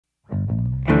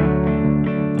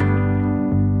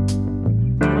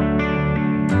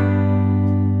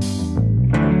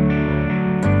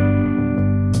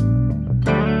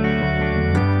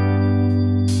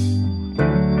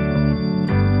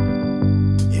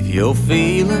you're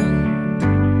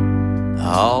feeling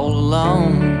all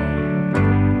alone,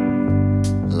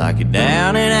 like you're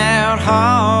down and out,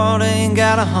 heart ain't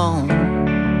got a home.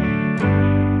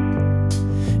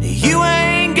 You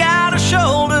ain't got a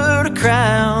shoulder to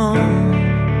cry on.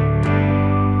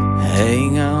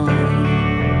 Hang on.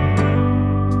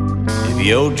 If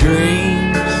your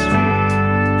dreams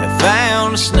have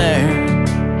found a snare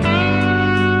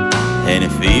and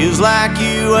it feels like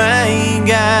you ain't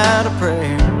got a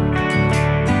prayer,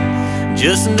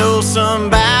 just know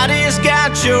somebody's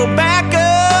got your back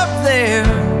up there.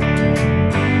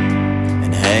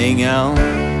 And hang on.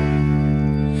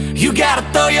 You gotta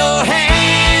throw your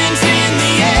hands in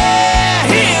the air,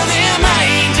 hear them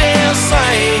angels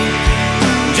sing.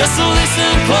 Just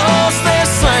listen close,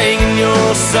 they're singing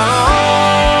your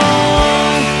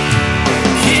song.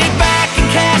 Kick back and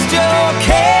cast your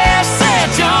cares, set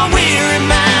your weary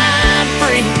mind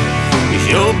free, 'cause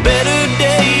your better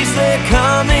days, they're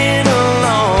coming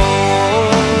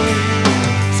along.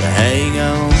 So hang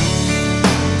on.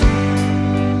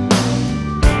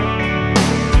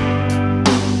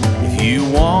 If you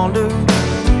wander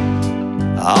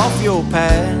off your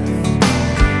path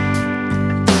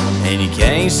and you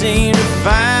can't seem to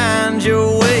find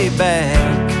your way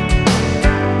back,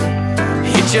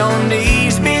 hit your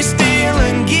knees, be still,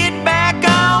 and get back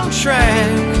on track.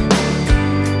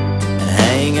 And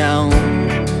hang on.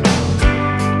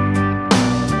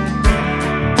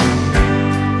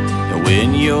 And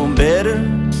when you're better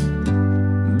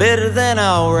than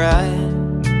alright,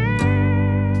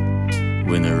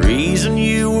 when the reason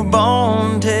you were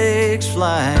born takes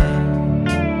flight,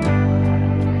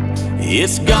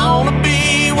 it's gonna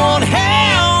be one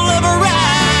hell of a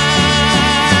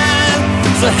ride.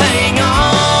 So hang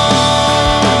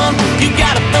on. You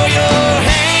gotta throw your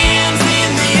hands in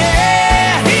the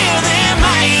air, hear them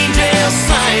angels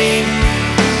sing.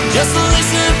 Just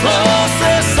listen close,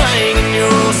 they're singing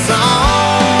your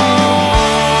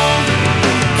song.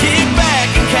 Kick back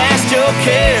and cast your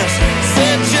cares,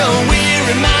 set your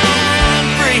weary mind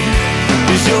free,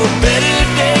 'cause your better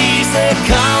days, they're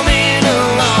coming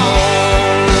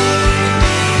along.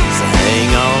 So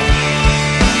hang on.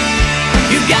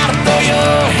 You gotta throw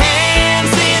your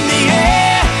hands in the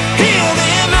air, hear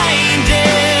them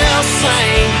angels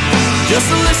sing. Just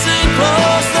listen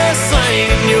close, they're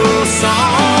singing your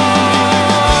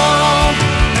song.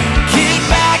 Kick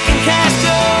back and cast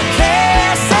your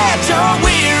cares, set your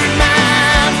weary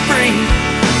mind free,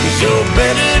 'cause your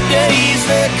better days,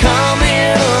 they're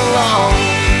coming along.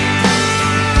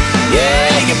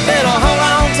 Yeah, you better hold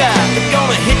on tight, they're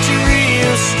gonna hit you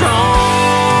real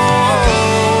strong.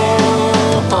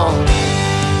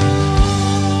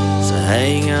 So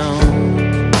hang on,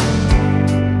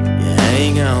 you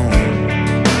hang on.